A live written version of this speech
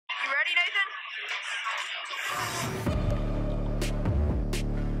ready, Nathan?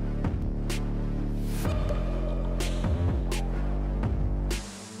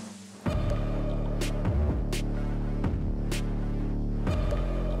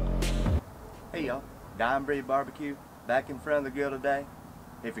 Hey y'all, Dyin barbecue back in front of the grill today.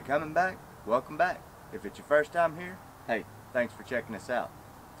 If you're coming back, welcome back. If it's your first time here, hey, thanks for checking us out.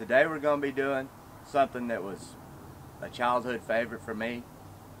 Today we're going to be doing something that was a childhood favorite for me.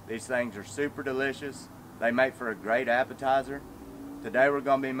 These things are super delicious. They make for a great appetizer. Today we're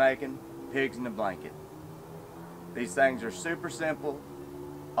going to be making pigs in a blanket. These things are super simple,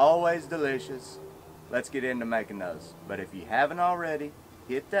 always delicious. Let's get into making those. But if you haven't already,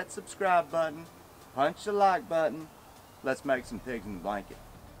 hit that subscribe button, punch the like button. Let's make some pigs in a blanket.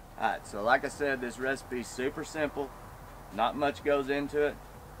 Alright, so like I said, this recipe is super simple. Not much goes into it.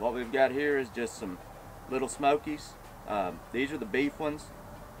 What we've got here is just some little smokies. These are the beef ones.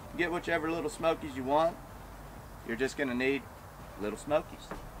 Get whichever little smokies you want. You're just going to need little smokies.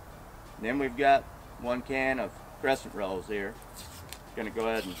 And then we've got 1 can of crescent rolls here. Going to go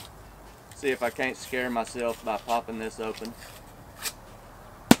ahead and see if I can't scare myself by popping this open.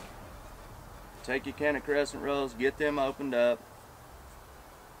 Take your can of crescent rolls, get them opened up,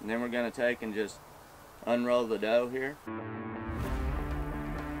 and then we're going to take and just unroll the dough here.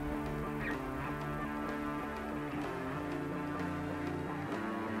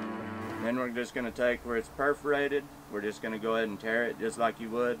 Then we're just going to take where it's perforated, we're just going to go ahead and tear it just like you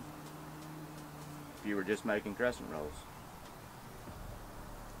would if you were just making crescent rolls.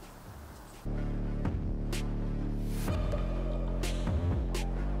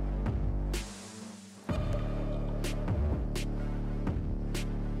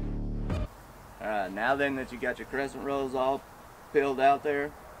 Alright, now then that you got your crescent rolls all peeled out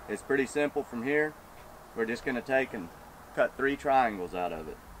there, it's pretty simple from here. We're just going to take and cut 3 triangles out of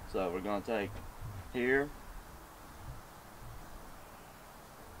it. So we're going to take here,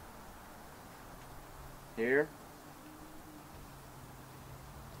 here,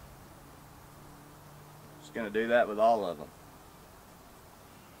 just going to do that with all of them.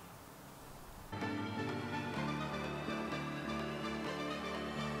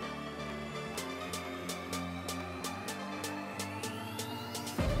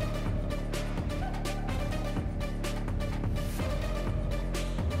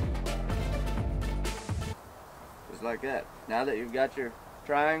 Like that. Now that you've got your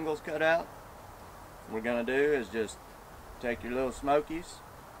triangles cut out, what we're going to do is just take your little smokies,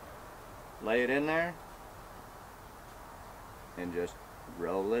 lay it in there, and just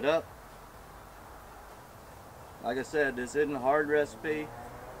roll it up. Like I said, this isn't a hard recipe.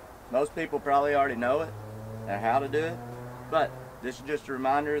 Most people probably already know it and how to do it, but this is just a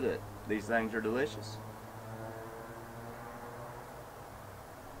reminder that these things are delicious.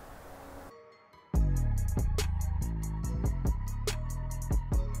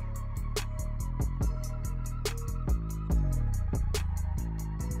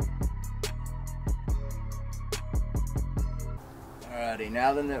 Alrighty,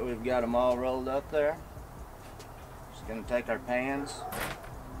 now then that we've got them all rolled up there, just going to take our pans.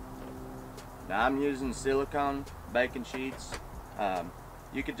 Now I'm using silicone baking sheets.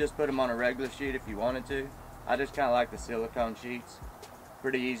 You could just put them on a regular sheet if you wanted to. I just kind of like the silicone sheets.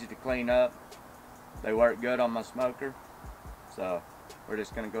 Pretty easy to clean up. They work good on my smoker. So we're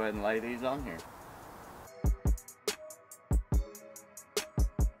just going to go ahead and lay these on here.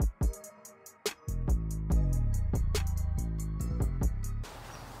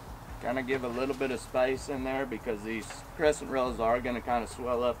 Kind of give a little bit of space in there because these crescent rolls are going to kind of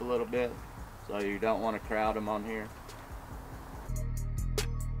swell up a little bit, so you don't want to crowd them on here.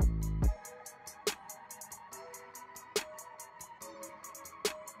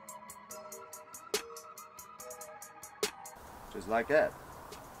 Just like that.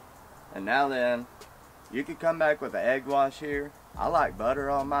 And now then, you can come back with an egg wash here. I like butter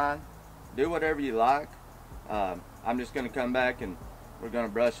on mine. Do whatever you like. I'm just going to come back and we're going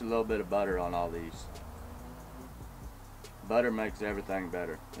to brush a little bit of butter on all these. Butter makes everything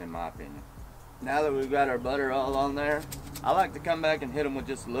better, in my opinion. Now that we've got our butter all on there, I like to come back and hit them with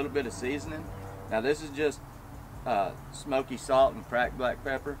just a little bit of seasoning. Now this is just smoky salt and cracked black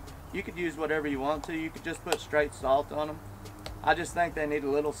pepper. You could use whatever you want to. You could just put straight salt on them. I just think they need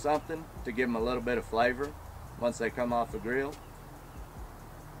a little something to give them a little bit of flavor once they come off the grill.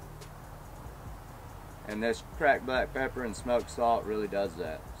 And this cracked black pepper and smoked salt really does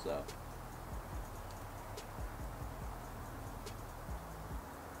that. So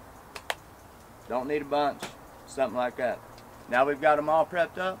don't need a bunch, something like that. Now we've got them all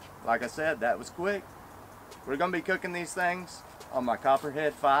prepped up. Like I said, that was quick. We're going to be cooking these things on my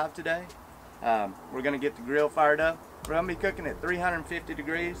Copperhead 5 today. We're going to get the grill fired up. We're going to be cooking at 350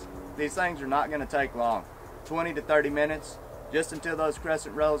 degrees. These things are not going to take long, 20 to 30 minutes, just until those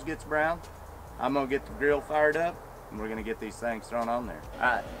crescent rolls gets brown. I'm going to get the grill fired up and we're going to get these things thrown on there.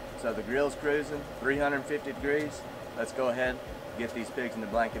 Alright, so the grill's cruising, 350 degrees. Let's go ahead and get these pigs in the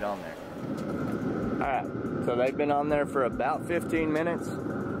blanket on there. Alright, so they've been on there for about 15 minutes.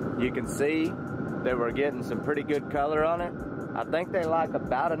 You can see that we're getting some pretty good color on it. I think they like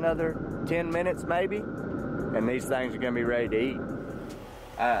about another 10 minutes maybe, and these things are going to be ready to eat.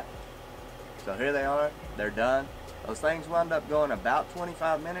 Alright, so here they are, they're done. Those things wound up going about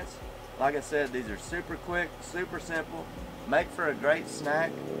 25 minutes. Like I said, these are super quick, super simple, make for a great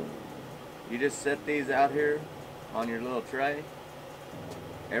snack. You just set these out here on your little tray.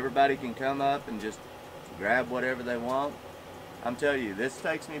 Everybody can come up and just grab whatever they want. I'm telling you, this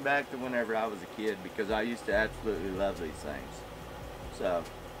takes me back to whenever I was a kid because I used to absolutely love these things. So,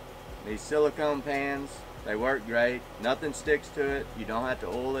 these silicone pans, they work great. Nothing sticks to it. You don't have to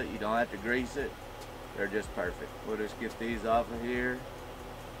oil it. You don't have to grease it. They're just perfect. We'll just get these off of here.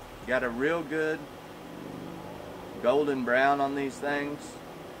 Got a real good golden brown on these things.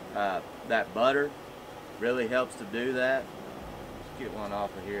 That butter really helps to do that. Let's get one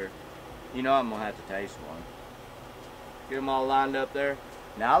off of here. You know I'm going to have to taste one. Get them all lined up there.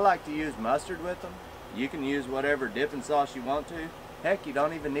 Now I like to use mustard with them. You can use whatever dipping sauce you want to. Heck, you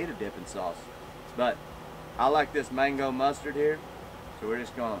don't even need a dipping sauce. But I like this mango mustard here. So we're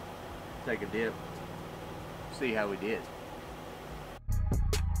just going to take a dip. See how we did.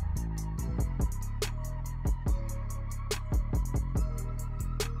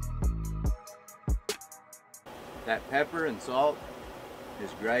 That pepper and salt is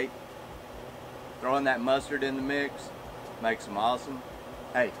great. Throwing that mustard in the mix makes them awesome.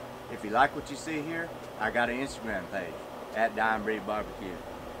 Hey, if you like what you see here, I got an Instagram page, @Dyin Barbecue.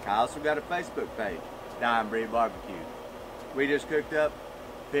 I also got a Facebook page, Dyin Barbecue. We just cooked up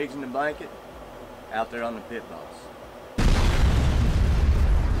pigs in the blanket out there on the pit boss.